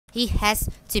He has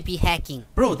to be hacking.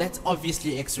 Bro, that's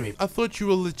obviously X-ray. I thought you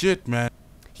were legit, man.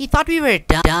 He thought we were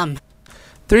dumb.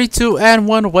 3, 2, and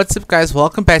 1. What's up, guys?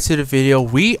 Welcome back to the video.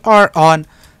 We are on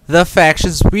the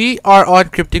factions. We are on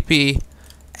Mcpe,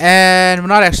 and we're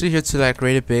not actually here to like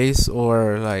raid a base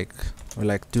or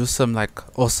do some like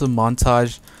awesome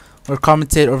montage or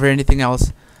commentate over anything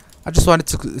else. I just wanted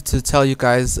to tell you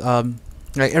guys, like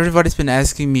everybody's been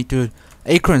asking me, dude,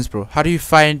 Acorns, bro, how do you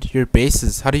find your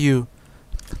bases? How do you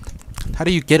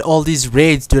get all these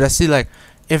raids, dude? I see like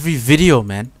every video,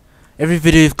 man. Every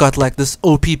video you've got like this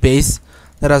OP base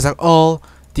that has like all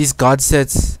these god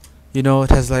sets. You know, it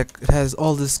has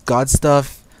all this god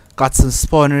stuff. Got some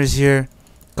spawners here.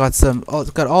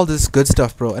 Got all this good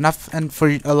stuff, bro. And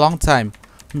for a long time,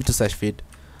 let me just feed.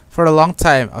 For a long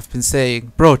time, I've been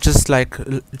saying, bro, just like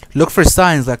look for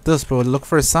signs like this, bro. Look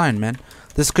for a sign, man.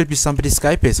 This could be somebody's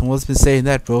Sky base. I'm always been saying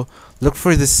that, bro. Look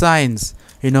for the signs.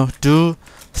 You know, do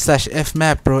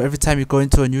 /fmap, bro. Every time you go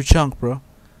into a new chunk, bro.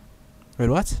 Wait,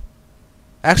 what?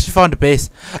 I actually found a base.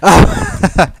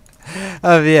 Yeah.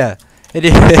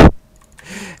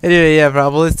 Anyway, yeah, bro.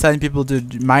 I'm always telling people to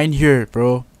mine here,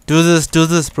 bro. Do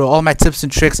this, bro. All my tips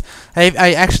and tricks.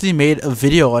 I actually made a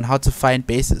video on how to find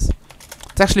bases.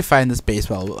 Let's actually find this base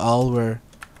while we're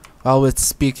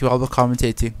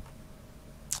commentating.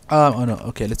 Oh no.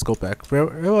 Okay, let's go back. Where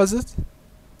was it?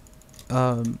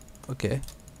 Okay.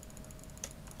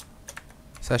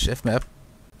 /fmap.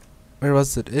 Where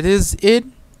was it? It is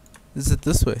in. Is it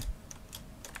this way?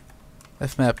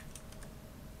 Fmap.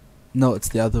 No, it's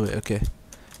the other way. Okay.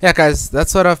 Yeah, guys,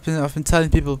 that's what I've been telling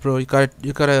people, bro. You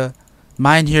gotta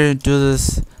mine here and do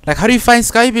this. Like, how do you find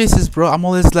sky bases, bro? I'm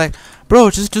always like, bro,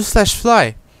 just do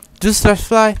 /fly. Do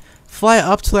 /fly. Fly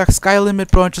up to like sky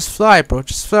limit, bro, and just fly, bro.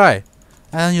 Just fly.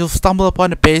 And then you'll stumble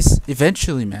upon a base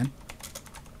eventually, man.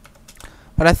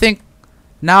 But I think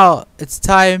now it's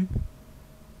time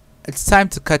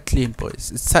to cut clean,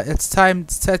 boys. It's time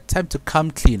to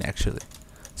come clean, actually.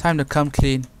 Time to come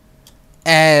clean.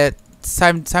 And it's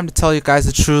time to tell you guys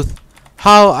the truth.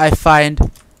 How I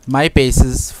find my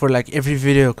bases for like every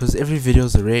video, because every video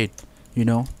is a raid, you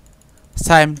know. It's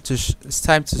time to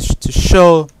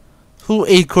show who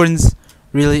Acorns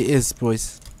really is,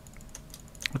 boys.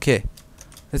 Okay,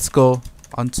 let's go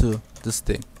onto this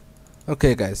thing.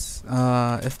 Okay, guys,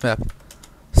 fmap.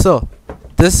 So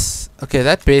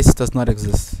that base does not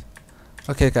exist.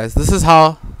 Okay, guys, this is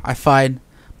how I find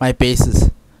my bases.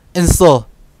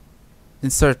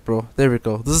 Insert, bro. There we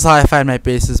go. This is how I find my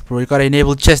bases, bro. You gotta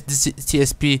enable chest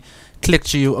TSP, click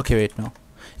GU. Okay, wait, no.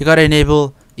 You gotta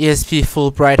enable ESP, full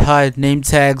bright HUD, name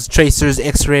tags, tracers,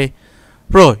 X-ray,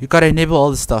 bro. You gotta enable all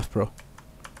this stuff, bro.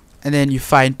 And then you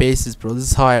find bases, bro.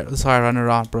 This is how I run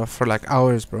around, bro, for like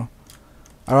hours, bro.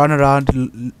 I run around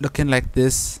looking like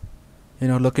this, you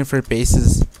know, looking for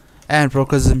bases. And bro,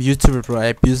 cause I'm a YouTuber, bro, I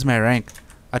abuse my rank.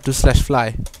 I do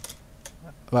 /fly.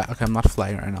 Well, okay, I'm not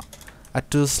flying right now. I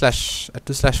do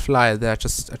 /fly. There, I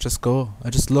just go. I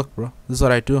just look, bro. This is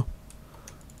what I do.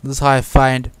 This is how I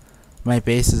find my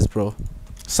bases, bro.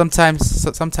 Sometimes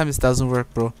it doesn't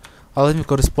work, bro. I'll let me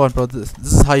go to spawn, bro. This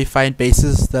is how you find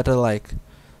bases that are like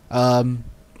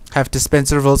have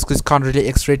dispenser vaults, because you can't really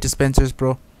X-ray dispensers,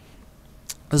 bro.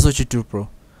 This is what you do, bro.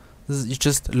 You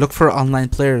just look for online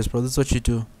players, bro. This is what you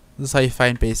do. This is how you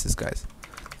find bases, guys.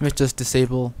 Let me just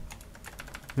disable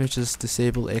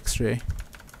X-ray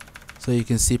so you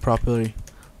can see properly.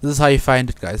 This is how you find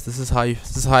it, guys. This is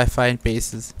how I find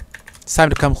bases. It's time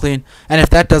to come clean. And if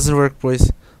that doesn't work,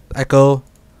 boys, I go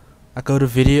to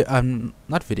video.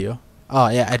 Not video. Oh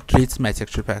yeah, I delete my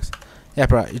texture packs. Yeah,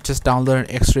 bro. You just download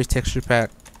an X-ray texture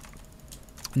pack,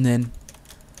 and then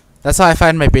that's how I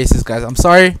find my bases, guys. I'm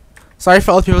sorry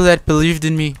for all the people that believed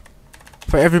in me.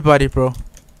 For everybody, bro.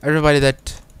 Everybody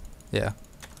that, yeah.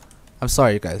 I'm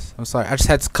sorry, guys. I'm sorry. I just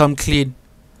had to come clean,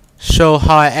 show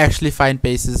how I actually find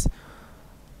bases.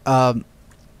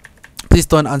 Please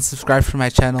don't unsubscribe from my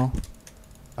channel.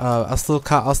 I'll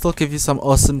still give you some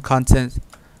awesome content.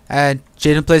 And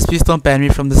Jaden Plays, please don't ban me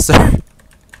from the server.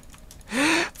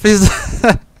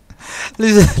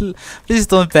 please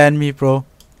don't ban me, bro.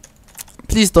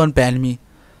 Please don't ban me.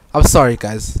 I'm sorry,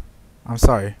 guys. I'm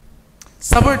sorry.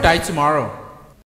 Sub or die tomorrow.